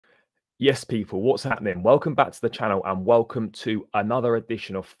Yes, people, what's happening? Welcome back to the channel and welcome to another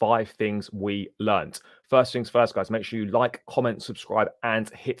edition of 5 Things We Learnt. First things first, guys, make sure you like, comment, subscribe, and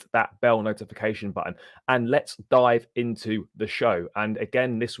hit that bell notification button. And let's dive into the show. And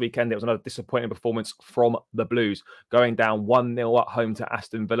again, this weekend, it was another disappointing performance from the Blues, going down 1-0 at home to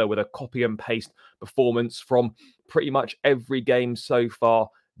Aston Villa with a copy and paste performance from pretty much every game so far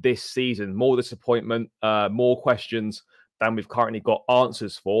this season. More disappointment, more questions than we've currently got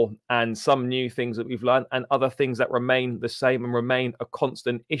answers for, and some new things that we've learned and other things that remain the same and remain a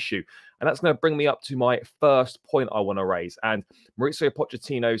constant issue. And that's going to bring me up to my first point I want to raise. And Mauricio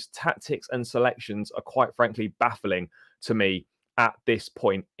Pochettino's tactics and selections are quite frankly baffling to me at this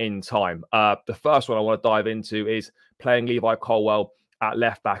point in time. The first one I want to dive into is playing Levi Colwill at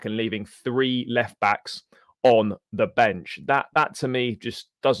left back and leaving 3 left backs on the bench. That to me just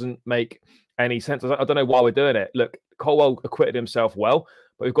doesn't make any sense. I don't know why we're doing it. Look, Colwill acquitted himself well,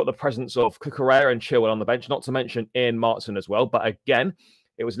 but we've got the presence of Cucurella and Chilwell on the bench, not to mention Ian Martin as well. But again,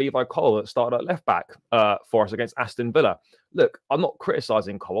 it was Levi Colwill that started at left back for us against Aston Villa. Look, I'm not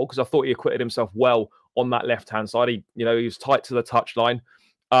criticising Colwill because I thought he acquitted himself well on that left-hand side. He was tight to the touchline.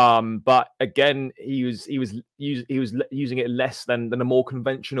 But again, he was using it less than a more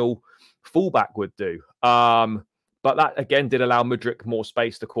conventional fullback would do. But that, again, did allow Mudryk more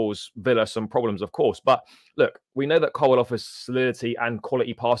space to cause Villa some problems, of course. But look, we know that Colwill offers solidity and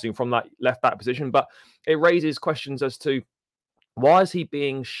quality passing from that left-back position, but it raises questions as to why is he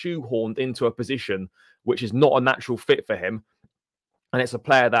being shoehorned into a position which is not a natural fit for him? And it's a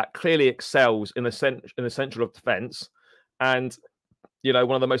player that clearly excels in the central of defence and,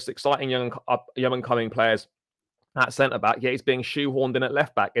 one of the most exciting young and coming players at centre-back, yet he's being shoehorned in at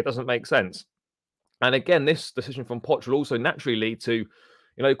left-back. It doesn't make sense. And again, this decision from Poch will also naturally lead to,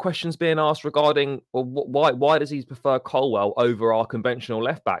 questions being asked regarding, well, why does he prefer Colwill over our conventional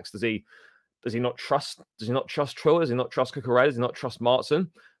left backs? Does he not trust Trill? Does he not trust Cucurella? Does he not trust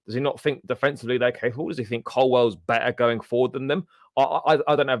Martin? Does he not think defensively they're capable? Does he think Colwell's better going forward than them?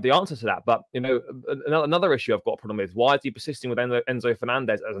 I don't have the answer to that. But another issue I've got a problem with: why is he persisting with Enzo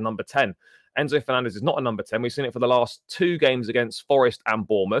Fernandez as a number 10? Enzo Fernandez is not a number 10. We've seen it for the last 2 games against Forest and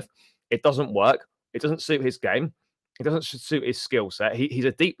Bournemouth. It doesn't work. It doesn't suit his game. It doesn't suit his skill set. He's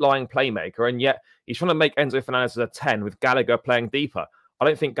a deep-lying playmaker, and yet he's trying to make Enzo Fernandez a 10 with Gallagher playing deeper. I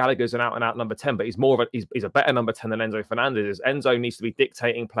don't think Gallagher's an out-and-out number 10, but he's a better number 10 than Enzo Fernandez is. Enzo needs to be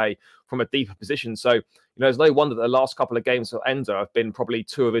dictating play from a deeper position. So, there's no wonder that the last couple of games for Enzo have been probably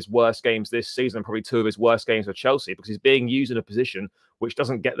 2 of his worst games this season, probably 2 of his worst games for Chelsea, because he's being used in a position which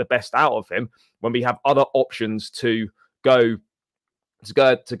doesn't get the best out of him when we have other options to go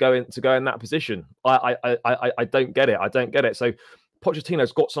in that position. I don't get it. I don't get it. So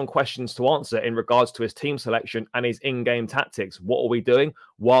Pochettino's got some questions to answer in regards to his team selection and his in-game tactics. What are we doing?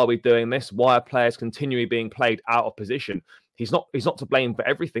 Why are we doing this? Why are players continually being played out of position? He's not to blame for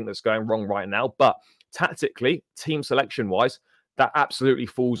everything that's going wrong right now, but tactically, team selection-wise, that absolutely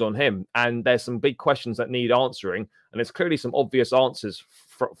falls on him. And there's some big questions that need answering, and there's clearly some obvious answers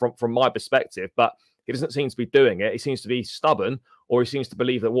from my perspective, but he doesn't seem to be doing it. He seems to be stubborn, or he seems to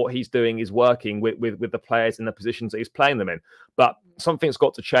believe that what he's doing is working with the players in the positions that he's playing them in. But something's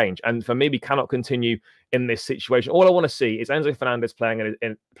got to change. And for me, we cannot continue in this situation. All I want to see is Enzo Fernandez playing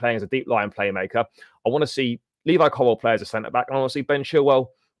as a deep line playmaker. I want to see Levi Colwill play as a centre-back. And I want to see Ben Chilwell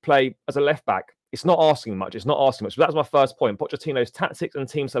play as a left-back. It's not asking much. It's not asking much. So that's my first point. Pochettino's tactics and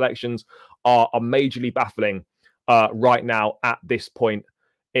team selections are majorly baffling right now at this point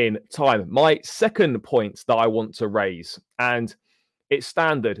in time. My second point that I want to raise, and it's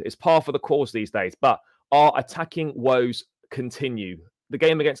standard, it's par for the course these days, but our attacking woes continue. The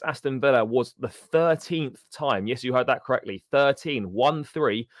game against Aston Villa was the 13th time, yes, you heard that correctly,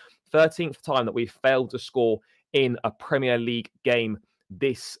 1-3, 13th time that we failed to score in a Premier League game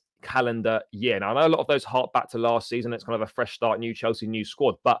this calendar year. Now, I know a lot of those hark back to last season. It's kind of a fresh start, new Chelsea, new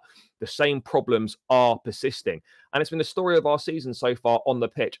squad, but the same problems are persisting. And it's been the story of our season so far on the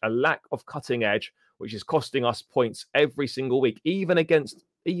pitch, a lack of cutting edge, which is costing us points every single week, even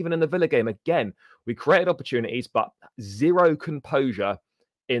in the Villa game. Again, we created opportunities, but zero composure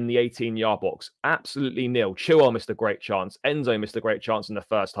in the 18-yard box. Absolutely nil. Chilwell missed a great chance. Enzo missed a great chance in the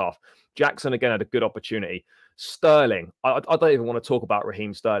first half. Jackson, again, had a good opportunity. Sterling, I don't even want to talk about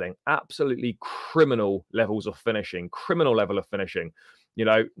Raheem Sterling. Absolutely criminal levels of finishing, criminal level of finishing.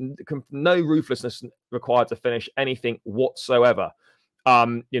 No ruthlessness required to finish anything whatsoever.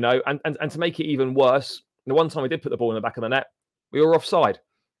 And to make it even worse, the one time we did put the ball in the back of the net, we were offside.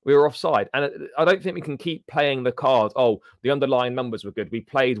 And I don't think we can keep playing the card, the underlying numbers were good, we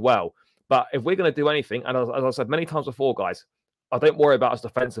played well. But if we're going to do anything, and as I said many times before, guys, I don't worry about us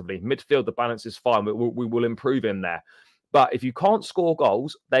defensively. Midfield, the balance is fine. We will improve in there. But if you can't score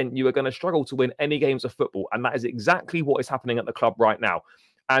goals, then you are going to struggle to win any games of football. And that is exactly what is happening at the club right now.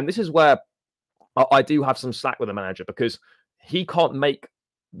 And this is where I do have some slack with the manager, because he can't make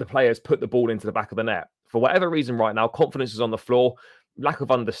the players put the ball into the back of the net. For whatever reason right now, confidence is on the floor, lack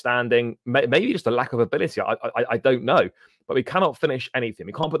of understanding, maybe just a lack of ability. I don't know. But we cannot finish anything.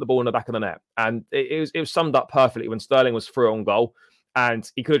 We can't put the ball in the back of the net. And it was summed up perfectly when Sterling was through on goal.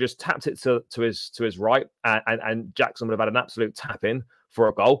 And he could have just tapped it to his right, and Jackson would have had an absolute tap in for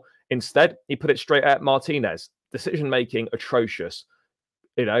a goal. Instead, he put it straight at Martinez. Decision making atrocious.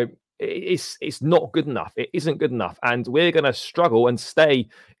 You know, it's not good enough. It isn't good enough, and we're going to struggle and stay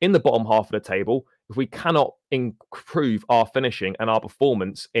in the bottom half of the table if we cannot improve our finishing and our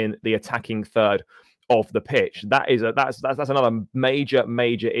performance in the attacking third of the pitch. That's another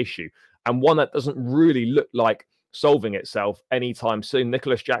major issue, and one that doesn't really look like solving itself anytime soon.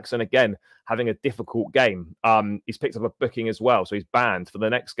 Nicholas Jackson, again, having a difficult game. He's picked up a booking as well, so he's banned for the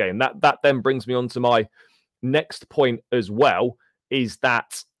next game. That then brings me on to my next point as well, is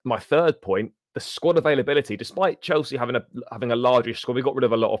that my third point, the squad availability. Despite Chelsea having a larger squad, we got rid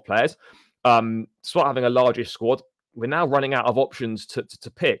of a lot of players. Despite having a larger squad, we're now running out of options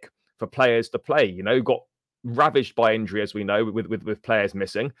to pick for players to play. You know, got ravaged by injury, as we know, with players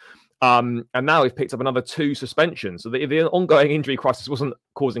missing. And now we've picked up another 2 suspensions. So the ongoing injury crisis wasn't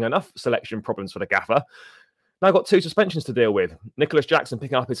causing enough selection problems for the gaffer. Now I've got 2 suspensions to deal with. Nicholas Jackson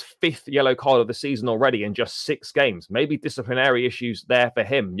picking up his 5th yellow card of the season already in just 6 games. Maybe disciplinary issues there for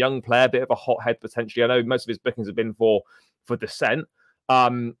him. Young player, bit of a hothead potentially. I know most of his bookings have been for dissent.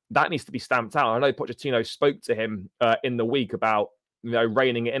 That needs to be stamped out. I know Pochettino spoke to him in the week about, you know,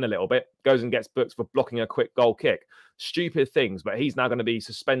 reining it in a little bit. Goes and gets booked for blocking a quick goal kick. Stupid things, but he's now going to be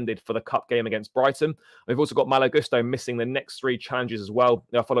suspended for the cup game against Brighton. We've also got Malo Gusto missing the next 3 challenges as well,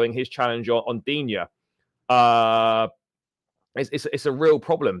 following his challenge on Digne. It's a real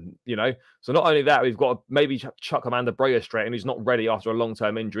problem, you know. So not only that, we've got to maybe chuck Amanda Breyer straight, and he's not ready after a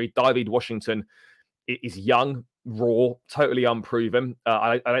long-term injury. David Washington is young, raw, totally unproven.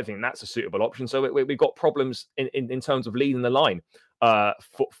 I don't think that's a suitable option. So we've got problems in terms of leading the line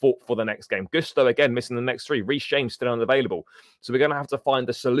for the next game. Gusto again missing the next 3. Reece James still unavailable. So we're going to have to find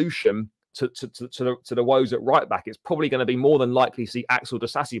a solution to the woes at right back. It's probably going to be more than likely to see Axel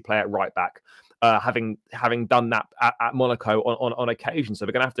Disasi play at right back, having done that at Monaco on occasion. So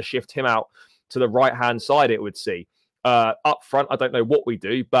we're going to have to shift him out to the right-hand side, it would see. Up front, I don't know what we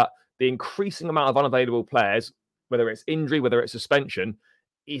do, but the increasing amount of unavailable players, whether it's injury, whether it's suspension,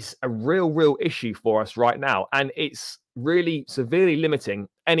 is a real issue for us right now. And it's really severely limiting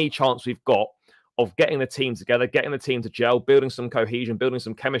any chance we've got of getting the team together, getting the team to gel, building some cohesion, building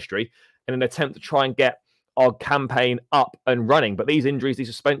some chemistry in an attempt to try and get our campaign up and running. But these injuries, these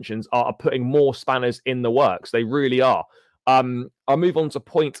suspensions are putting more spanners in the works. They really are. I'll move on to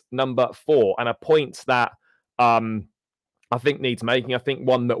point number 4, and a point that I think needs making. I think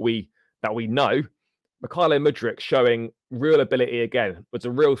one that we know. Mikhailo Mudryk showing real ability again. Was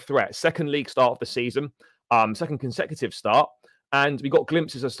a real threat. Second league start of the season, second consecutive start, and we got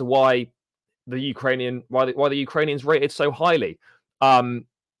glimpses as to why the Ukrainians rated so highly.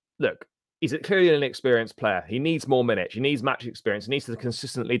 Look, he's clearly an inexperienced player. He needs more minutes. He needs match experience. He needs to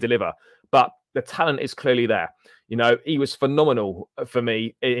consistently deliver. But the talent is clearly there. You know, he was phenomenal for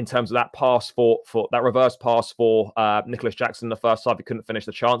me in terms of that pass for that reverse pass for Nicholas Jackson in the first half. He couldn't finish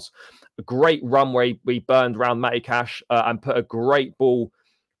the chance. A great run where we burned around Matty Cash and put a great ball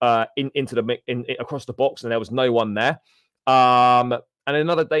across the box, and there was no one there. And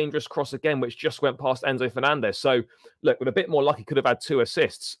another dangerous cross again, which just went past Enzo Fernandez. So, look, with a bit more luck, he could have had 2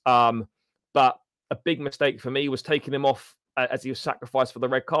 assists. But a big mistake for me was taking him off as he was sacrificed for the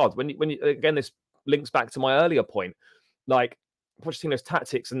red card. When you again, this links back to my earlier point. Like, Pochettino's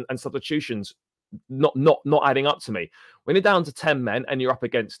tactics and substitutions not adding up to me. When you're down to 10 men and you're up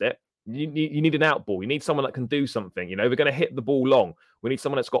against it, you need an out ball. You need someone that can do something. You know, we're going to hit the ball long. We need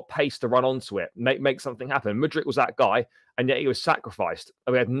someone that's got pace to run onto it, make something happen. Mudryk was that guy, and yet he was sacrificed.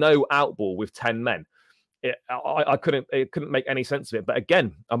 We had no out ball with 10 men. It couldn't make any sense of it. But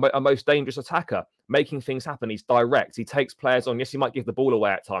again, a most dangerous attacker, making things happen. He's direct. He takes players on. Yes, he might give the ball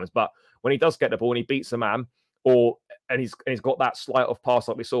away at times, but when he does get the ball and he beats a man, and he's got that sleight of pass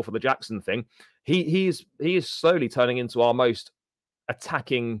like we saw for the Jackson thing, he is slowly turning into our most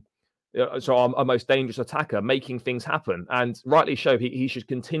attacking. So our most dangerous attacker, making things happen. And rightly so, he should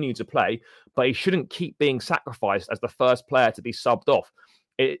continue to play, but he shouldn't keep being sacrificed as the first player to be subbed off.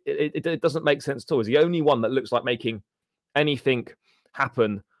 It doesn't make sense at all. He's the only one that looks like making anything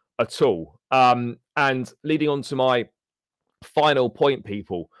happen at all. And leading on to my Final point,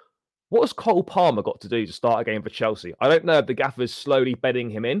 people. What has Cole Palmer got to do to start a game for Chelsea? I don't know if the gaffer's slowly bedding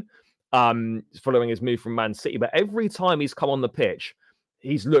him in, following his move from Man City, but every time he's come on the pitch,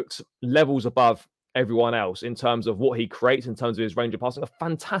 he's looked levels above everyone else in terms of what he creates, in terms of his range of passing. A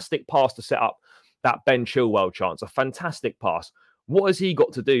fantastic pass to set up that Ben Chilwell chance, a fantastic pass. What has he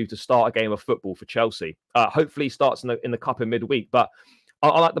got to do to start a game of football for Chelsea? Hopefully he starts in the cup in midweek, but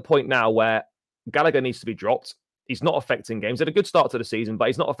I like the point now where Gallagher needs to be dropped. He's not affecting games. He had a good start to the season, but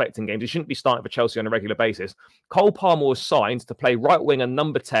he's not affecting games. He shouldn't be starting for Chelsea on a regular basis. Cole Palmer was signed to play right wing and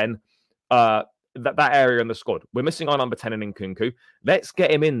number 10, that area in the squad. We're missing our number 10 in Nkunku. Let's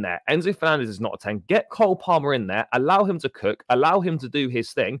get him in there. Enzo Fernandez is not a 10. Get Cole Palmer in there. Allow him to cook. Allow him to do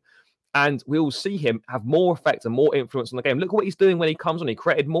his thing. And we will see him have more effect and more influence on the game. Look what he's doing when he comes on. He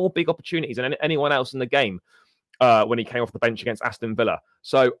created more big opportunities than anyone else in the game when he came off the bench against Aston Villa.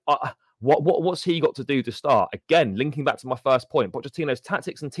 So what's he got to do to start? Again, linking back to my first point, Pochettino's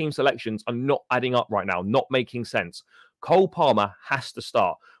tactics and team selections are not adding up right now, not making sense. Cole Palmer has to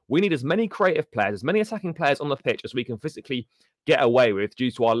start. We need as many creative players, as many attacking players on the pitch as we can physically get away with due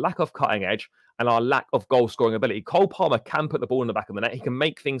to our lack of cutting edge and our lack of goal-scoring ability. Cole Palmer can put the ball in the back of the net. He can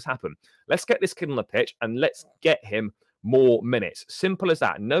make things happen. Let's get this kid on the pitch and let's get him more minutes. Simple as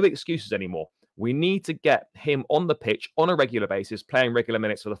that. No excuses anymore. We need to get him on the pitch on a regular basis, playing regular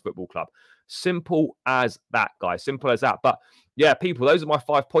minutes for the football club. Simple as that, guys. Simple as that. But yeah, people, those are my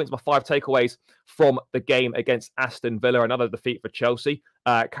 5 points, my 5 takeaways from the game against Aston Villa. Another defeat for Chelsea.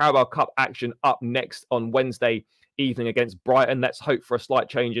 Carabao Cup action up next on Wednesday evening against Brighton. Let's hope for a slight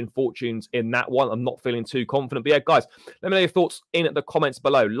change in fortunes in that one. I'm not feeling too confident. But yeah, guys, let me know your thoughts in the comments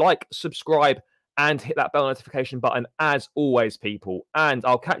below. Like, subscribe, and hit that bell notification button as always, people. And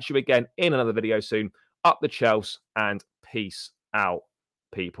I'll catch you again in another video soon. Up the Chelsea and peace out,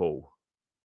 people.